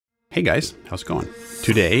Hey guys, how's it going?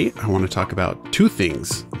 Today, I want to talk about two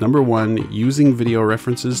things. Number one, using video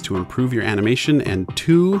references to improve your animation, and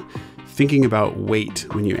two, thinking about weight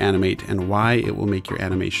when you animate and why it will make your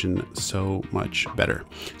animation so much better.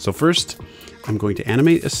 So first, I'm going to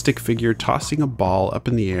animate a stick figure tossing a ball up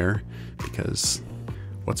in the air, because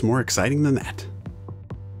what's more exciting than that?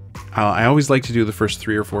 I always like to do the first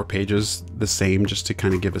 3 or 4 pages the same, just to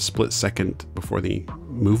kind of give a split second before the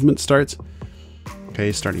movement starts.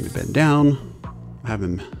 Okay, starting to bend down. Have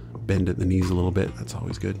him bend at the knees a little bit. That's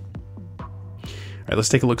always good. All right, let's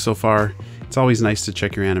take a look so far. It's always nice to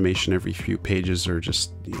check your animation every few pages, or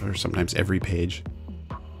just, or sometimes every page.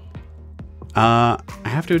 I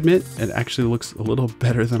have to admit, it actually looks a little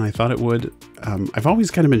better than I thought it would. I've always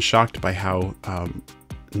kind of been shocked by how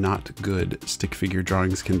not good stick figure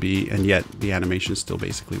drawings can be, and yet the animation still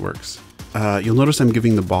basically works. You'll notice I'm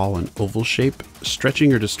giving the ball an oval shape.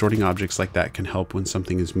 Stretching or distorting objects like that can help when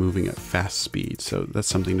something is moving at fast speed. So that's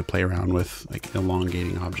something to play around with, like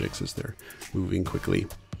elongating objects as they're moving quickly.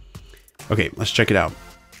 Okay, let's check it out.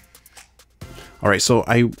 All right, so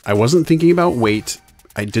I wasn't thinking about weight.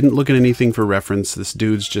 I didn't look at anything for reference. This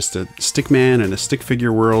dude's just a stick man in a stick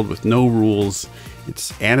figure world with no rules.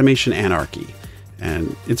 It's animation anarchy.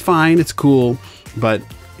 And it's fine, it's cool, but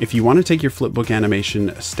if you want to take your flipbook animation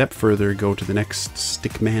a step further, go to the next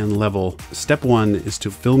stickman level. Step 1 is to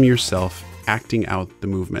film yourself acting out the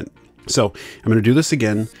movement. So I'm going to do this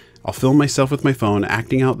again. I'll film myself with my phone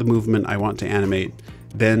acting out the movement I want to animate.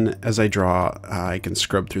 Then as I draw, I can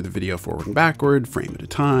scrub through the video forward and backward, frame at a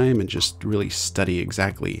time, and just really study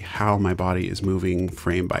exactly how my body is moving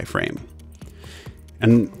frame by frame.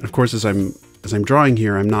 And of course, as I'm drawing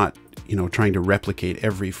here, I'm not trying to replicate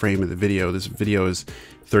every frame of the video. This video is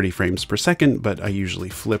 30 frames per second, but I usually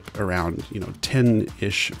flip around,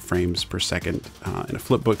 10-ish frames per second in a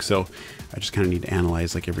flipbook. So I just kind of need to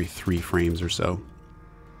analyze like every 3 frames or so.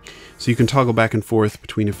 So you can toggle back and forth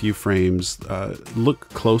between a few frames, look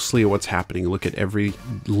closely at what's happening, look at every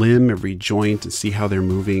limb, every joint, and see how they're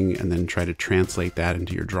moving, and then try to translate that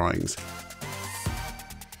into your drawings.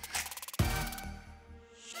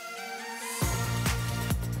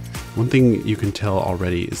 One thing you can tell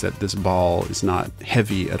already is that this ball is not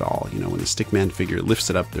heavy at all. When the stickman figure lifts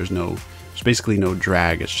it up, there's basically no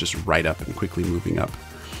drag. It's just right up and quickly moving up.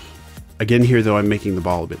 Again here though, I'm making the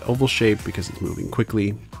ball a bit oval shaped because it's moving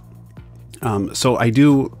quickly. So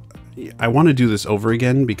I want to do this over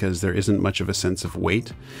again because there isn't much of a sense of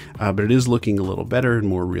weight, but it is looking a little better and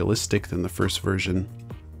more realistic than the first version.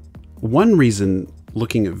 One reason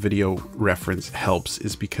looking at video reference helps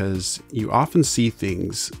is because you often see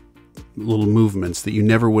things, little movements that you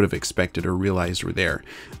never would have expected or realized were there.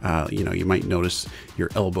 You might notice your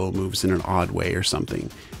elbow moves in an odd way or something.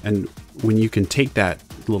 And when you can take that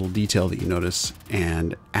little detail that you notice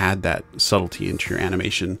and add that subtlety into your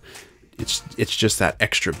animation, it's just that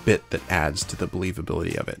extra bit that adds to the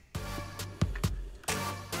believability of it.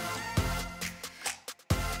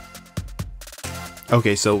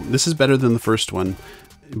 Okay, so this is better than the first one,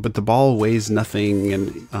 but the ball weighs nothing,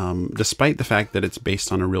 and despite the fact that it's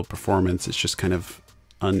based on a real performance, it's just kind of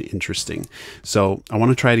uninteresting. So I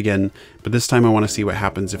want to try it again, but this time I want to see what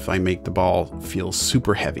happens if I make the ball feel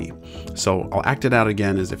super heavy. So I'll act it out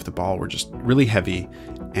again as if the ball were just really heavy,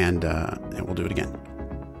 and we'll do it again.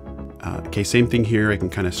 Okay, same thing here. I can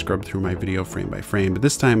kind of scrub through my video frame by frame, but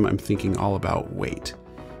this time I'm thinking all about weight.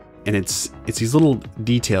 And it's these little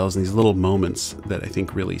details and these little moments that I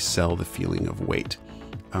think really sell the feeling of weight.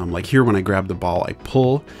 Like here, when I grab the ball, I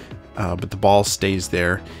pull, but the ball stays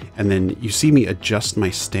there. And then you see me adjust my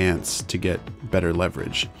stance to get better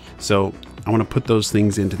leverage. So I want to put those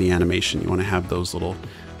things into the animation. You want to have those little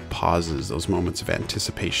pauses, those moments of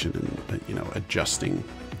anticipation and, adjusting.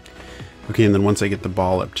 Okay, and then once I get the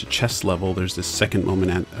ball up to chest level, there's this second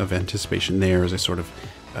moment of anticipation there as I sort of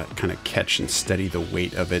kind of catch and steady the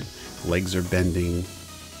weight of it. Legs are bending.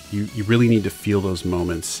 You really need to feel those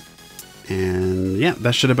moments. And yeah,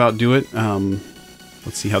 that should about do it.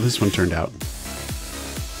 Let's see how this one turned out.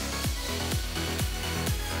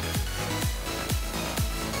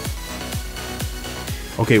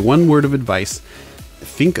 Okay, one word of advice.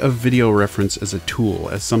 Think of video reference as a tool,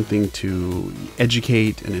 as something to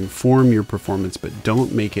educate and inform your performance, but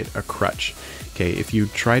don't make it a crutch. Okay, if you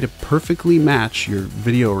try to perfectly match your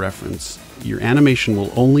video reference, your animation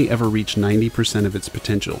will only ever reach 90% of its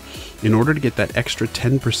potential. In order to get that extra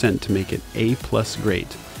 10% to make it A+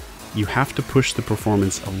 great, you have to push the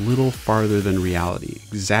performance a little farther than reality,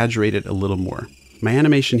 exaggerate it a little more. My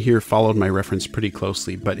animation here followed my reference pretty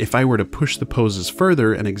closely, but if I were to push the poses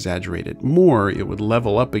further and exaggerate it more, it would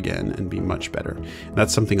level up again and be much better.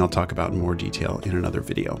 That's something I'll talk about in more detail in another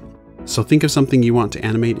video. So think of something you want to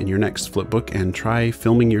animate in your next flipbook and try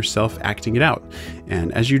filming yourself acting it out.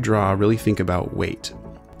 And as you draw, really think about weight.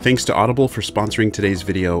 Thanks to Audible for sponsoring today's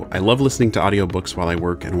video. I love listening to audiobooks while I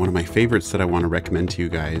work, and one of my favorites that I want to recommend to you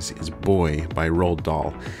guys is Boy by Roald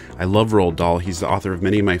Dahl. I love Roald Dahl. He's the author of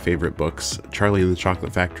many of my favorite books, Charlie and the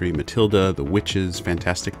Chocolate Factory, Matilda, The Witches,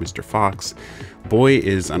 Fantastic Mr. Fox. Boy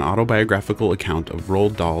is an autobiographical account of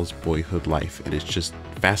Roald Dahl's boyhood life, and it's just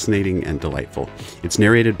fascinating and delightful. It's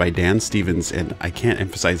narrated by Dan Stevens, and I can't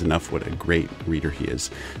emphasize enough what a great reader he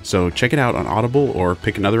is. So check it out on Audible or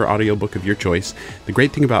pick another audiobook of your choice. The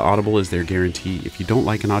great thing about Audible is their guarantee. If you don't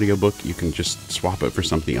like an audiobook, you can just swap it for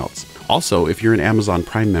something else. Also, if you're an Amazon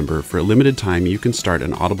Prime member, for a limited time, you can start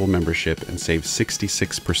an Audible membership and save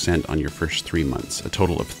 66% on your first 3 months, a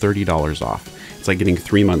total of $30 off. It's like getting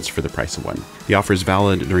 3 months for the price of one. The offer is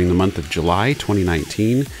valid during the month of July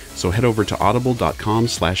 2019, so head over to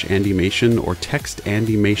audible.com/Andymation or text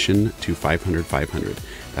Andymation to 500-500.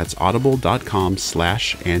 That's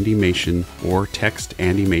audible.com/Andymation or text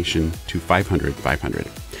Andymation to 500-500.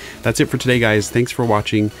 That's it for today, guys. Thanks for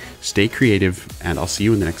watching. Stay creative, and I'll see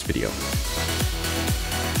you in the next video.